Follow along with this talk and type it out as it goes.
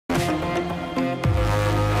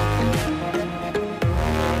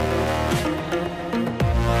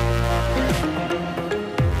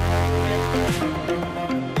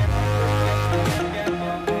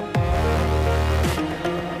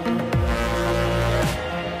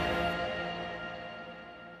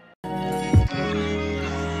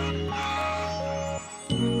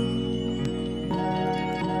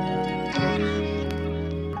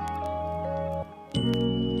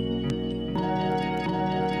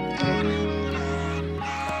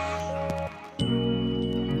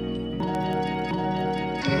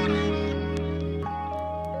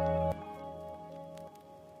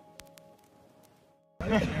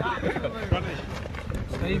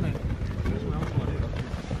Steaming.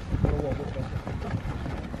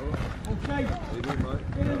 Okay.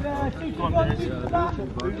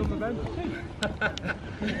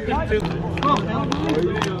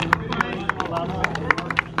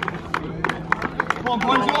 Come on,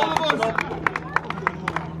 boys, all of us.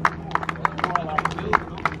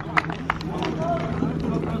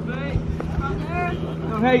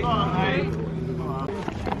 Hey.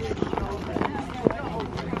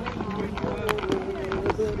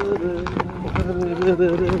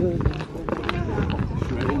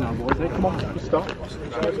 Come on, stop.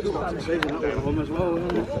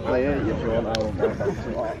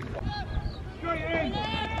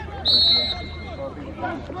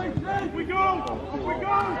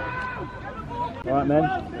 Alright, men.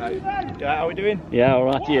 Yeah, how are we doing? Yeah,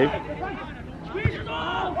 alright, you.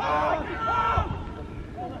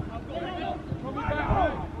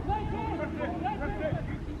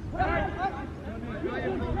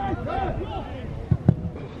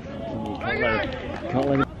 Can't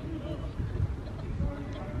let it.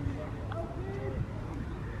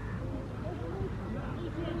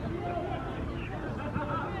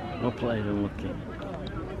 Well played, unlucky.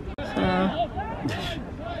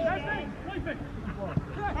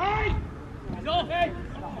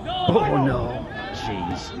 Oh no,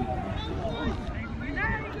 jeez.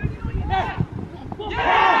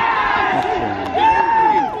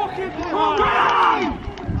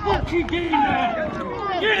 Fucking get in there!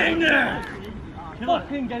 Get in there!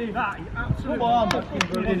 Fucking get it back, you absolute. Come on,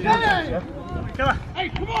 Killer! Hey,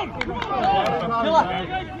 come on! Come on! Killer!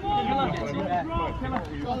 Killer!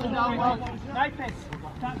 Nice.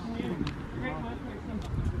 That's from you. Great work,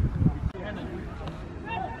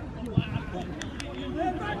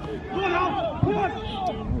 Oh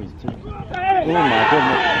my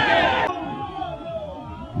goodness.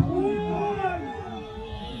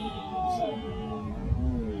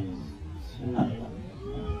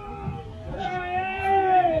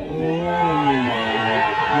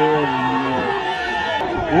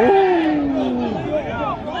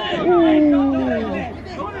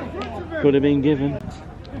 Could have been given. That's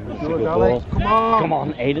a good ball. Come on. Come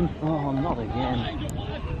on, Aiden. Oh, not again.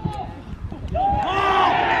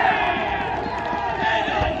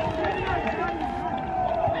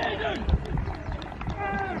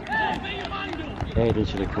 Aiden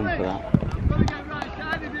should have come for that.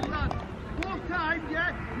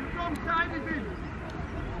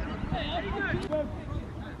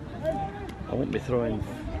 I won't be throwing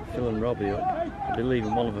Phil and Robbie up. I'll be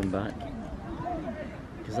leaving one of them back.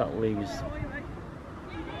 Because that leaves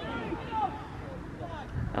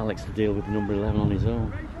Alex to deal with number 11 on his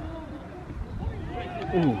own.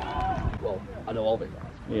 Ooh. Well, I know of it.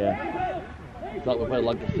 Yeah. It's like we played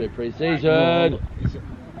Lancaster pre-season.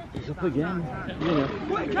 He's up again. You know.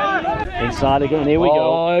 Inside again. Here we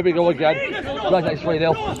go. Oh, here we go again. Right, that's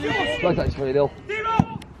 3-0. Right, that's 3-0.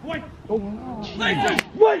 Oh,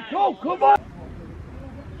 wait! Oh, come on!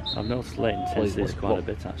 I've noticed late intensity is quite a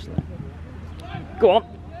bit actually. Go on!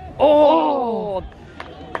 Oh!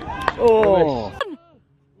 Oh!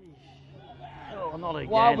 Oh, not again.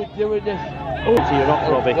 Why are we doing this? Oh, so you're off,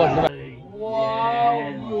 Robbie. Why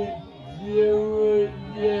are we doing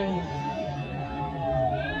this?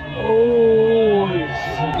 Oh!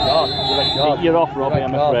 You're off, Robbie,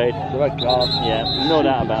 I'm afraid. The red card. Yeah, no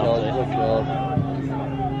doubt about it.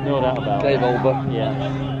 No doubt about it. Game over. Yeah.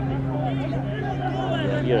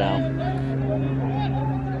 Yeah, you're out.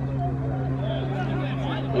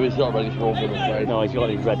 He's not ready for him, I'm afraid. No, he's got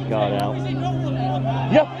his red card out.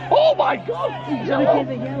 Yep. Oh my God! Yellow.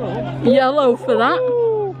 Yellow for that.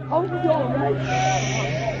 How did you get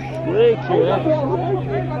red?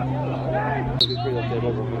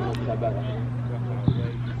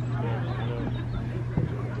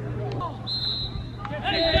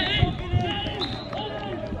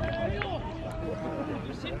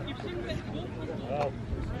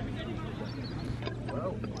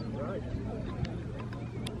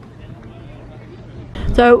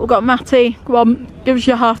 So we've got Matty. Go on, give us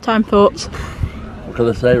your half-time thoughts. What can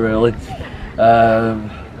I say really?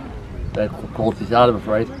 They're quality side, I'm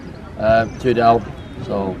afraid. 2 down,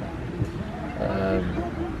 so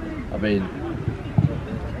I mean,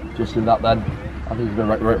 just in that then, I think it's been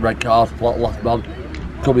a red card, last man,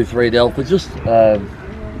 coming 3-0. But just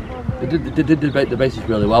they did the basics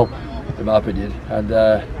really well, in my opinion, and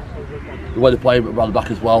the way they play around the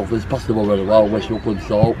back as well, they passed the ball really well, which opened,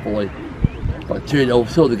 so hopefully. But 2-0,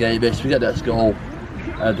 still the game is, we get next goal,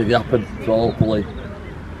 and it happen, so hopefully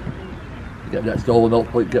get next goal and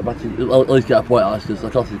hopefully get back to, at least get a point at us, because I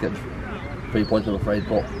can't see getting 3 points, I'm afraid,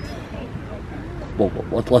 but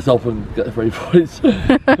let's hope and get the 3 points.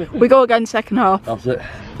 We go again second half. That's it.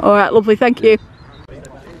 All right, lovely. Thank you.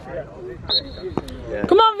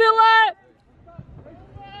 Come on, Villa!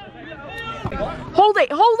 Hold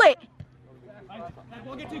it, hold it!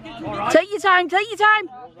 Take your time, take your time!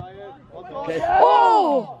 Okay.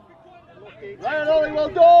 Oh! Ryan Ollie, well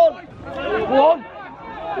done! One!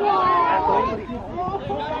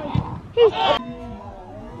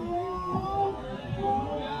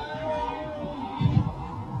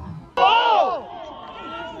 Oh!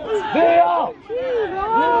 Villa!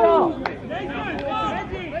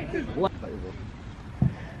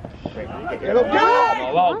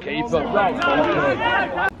 Well, keeper.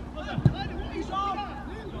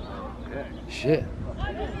 Shit.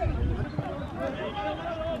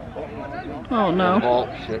 Oh no. Oh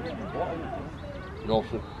shit.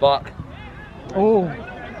 Norfolk back. Oh.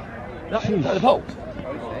 That's the post.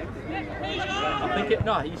 I think it.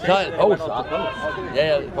 No, he's The post.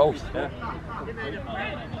 Yeah, the post.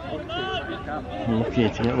 Lucky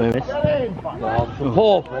to get away with this.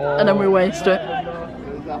 And then we waste it.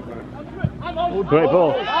 Great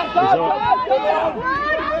ball.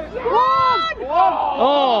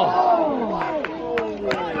 Oh!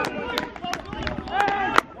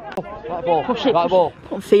 Right ball. Push it. Right ball.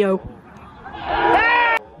 Put Theo.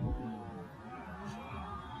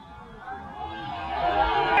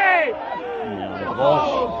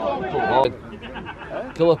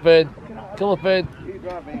 Kill up in. Kill up in.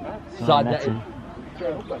 Side netting.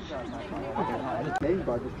 Go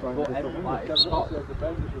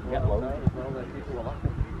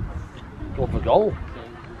for goal.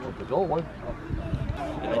 Go for goal, man.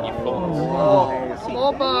 And then you fall. Come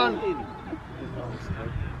on, man.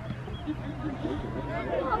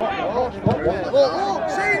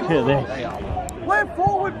 Look at this. Way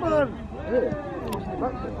forward, man!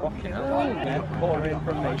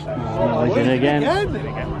 He's in again.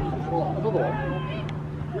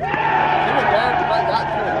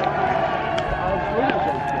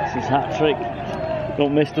 It's his hat trick.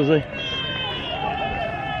 Don't miss, does he?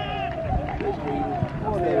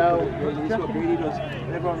 That's what Greedy does.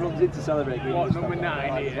 Everyone runs in to celebrate. What, number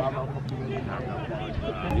 9 here?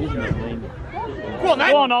 Go on,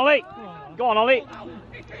 then. Go on, Ollie. Go on, Ollie.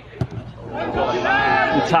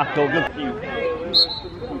 Good tackle. Good.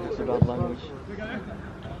 That's a bad language.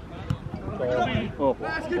 Oh.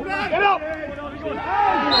 Get up!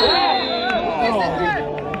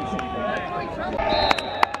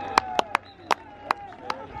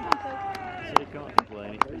 So you can't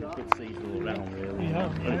complain. It's been a good season all round, really.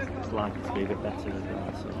 It's likely to be a bit better as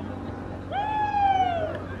well. So.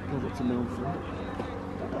 Over to Milnthorpe.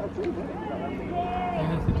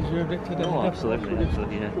 They deserved it today. Oh, absolutely,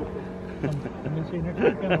 yeah.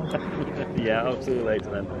 Yeah, absolutely to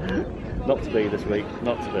them. Not to be this week,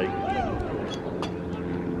 not to be.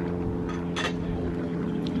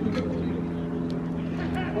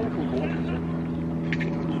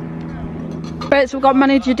 Right, so we've got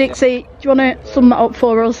manager Dixie. Do you want to sum that up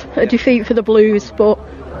for us? A defeat for the Blues, but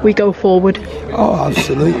we go forward. Oh,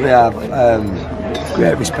 absolutely. I have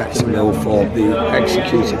great respect to Milnthorpe. They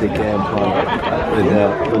executed the game plan with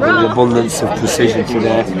an abundance of precision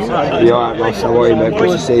today. You're right, Ross. I want you, mate.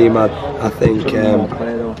 Good to see you, man. I think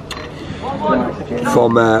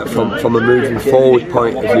from a moving forward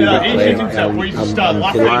point of view,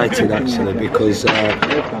 I'm delighted actually, because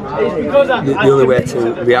the only way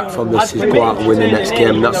to react from this is go out and win the next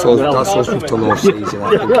game, and that's what we've done all season. I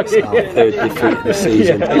think it's our 3rd defeat of the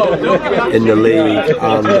season in the league,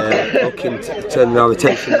 and looking to turn our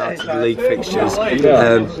attention now to the league fixtures.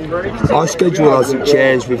 Our schedule hasn't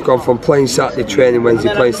changed. We've gone from playing Saturday, training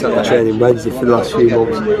Wednesday, playing Saturday, training Wednesday for the last few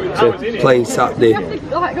months, to playing Saturday.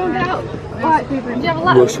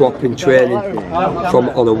 We're swapping training from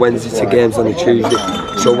on a Wednesday to games on a Tuesday.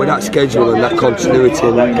 So with that schedule and that continuity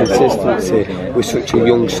and that consistency with such a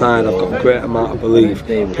young side, I've got a great amount of belief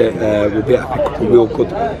that we'll be able to pick up a real good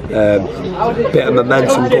bit of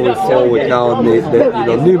momentum going forward now.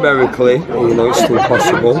 And numerically, it's still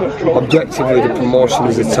possible. Objectively, the promotion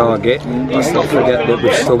is a target. Let's not forget that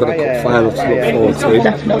we've still got a cup final to look forward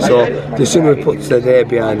to. So the sooner we put today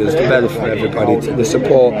behind us, the better for everybody. The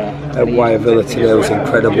support at Wyre Villa today was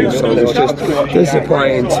incredible. So it's just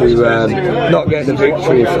disappointing to not get the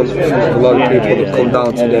victory from a lot of people that come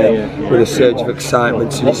down today with a surge of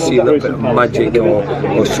excitement to see a little bit of magic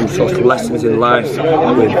or some sort of lessons in life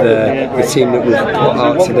with the team that we've put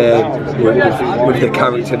out today, with the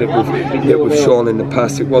character that we've shown in the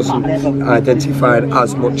past. It wasn't identified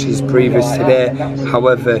as much as previous today.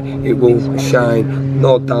 However, it will shine,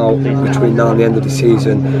 no doubt, between now and the end of the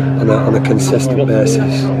season on a consistent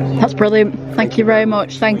basis. That's brilliant. brilliant. Thank you very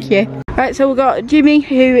much. Thank you. Right, so we've got Jimmy,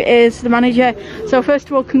 who is the manager. So first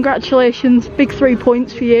of all, congratulations, big 3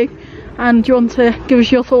 points for you. And do you want to give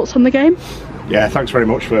us your thoughts on the game? Yeah, thanks very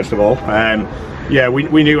much first of all. Yeah,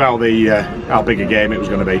 we knew how big a game it was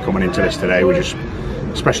going to be coming into this today. We just,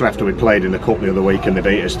 especially after we played in the cup the other week and they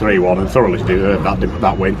beat us 3-1 and thoroughly deserved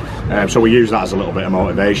that win. So we used that as a little bit of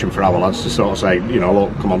motivation for our lads to sort of say, you know,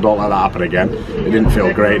 look, come on, don't let that happen again. It didn't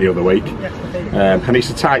feel great the other week, and it's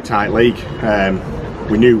a tight league.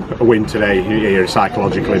 We knew a win today here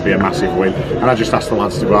psychologically would be a massive win, and I just asked the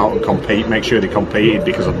lads to go out and compete, make sure they competed,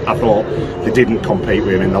 because I thought they didn't compete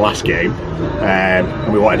with him in the last game,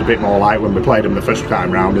 and we wanted a bit more like when we played them the first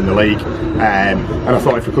time round in the league, and I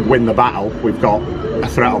thought if we could win the battle, we've got a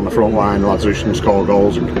threat on the front line, lads who can score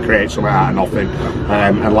goals and can create something out of nothing,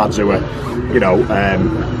 and lads who are, you know,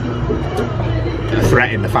 a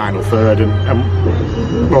threat in the final third,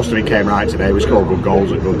 and most of it came right today. We scored good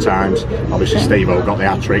goals at good times. Obviously Steve-O got the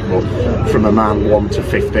hat-trick, but from a man 1 to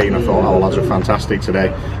 15 I thought our lads were fantastic today.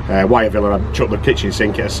 Wyre Villa had chucked the kitchen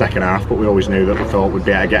sink at the second half, but we always knew that we thought we'd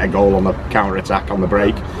be able to get a goal on the counter-attack on the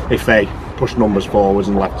break if they pushed numbers forwards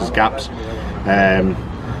and left us gaps.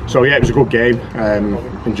 So yeah, it was a good game,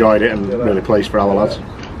 enjoyed it and really pleased for our lads.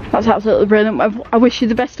 That's absolutely brilliant. I wish you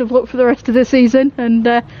the best of luck for the rest of the season,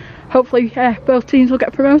 and hopefully both teams will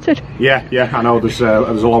get promoted. Yeah, I know there's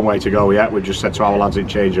a long way to go yet. We've just said to our lads in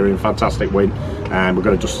change room, fantastic win, and we're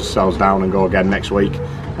going to dust ourselves down and go again next week.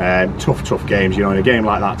 Tough games, you know. In a game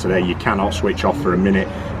like that today, you cannot switch off for a minute,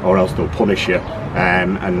 or else they'll punish you.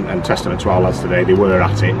 And testament to our lads today, they were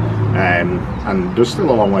at it, and there's still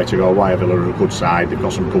a long way to go. Wyre Villa are a good side. They've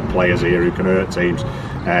got some good players here who can hurt teams.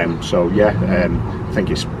 So yeah, I think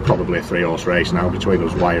it's probably a 3-horse race now between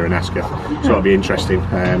us, Wyre and Escath. So it'll be interesting,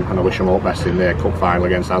 and I wish them all best in their cup final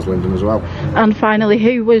against Aslington as well. And finally,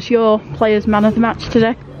 who was your player's man of the match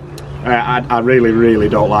today? I really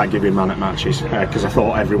don't like giving man at matches, because I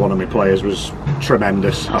thought every one of my players was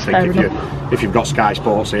tremendous. I think if you've got Sky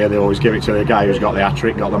Sports here, they always give it to the guy who's got the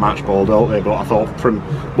hat-trick, got the match ball, don't they? But I thought from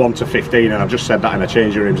 1 to 15, and I've just said that in the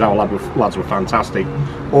changing rooms, our lads were fantastic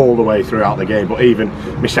all the way throughout the game. But even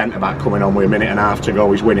my centre-back coming on with a minute and a half to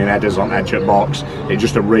go, he's winning headers on edge at box. It's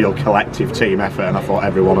just a real collective team effort, and I thought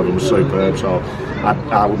every one of them was superb. So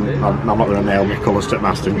I'm not going to nail my colours to the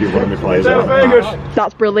mast and give one of my players a match.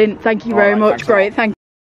 That's brilliant. Thank you very much. Great. Thank you.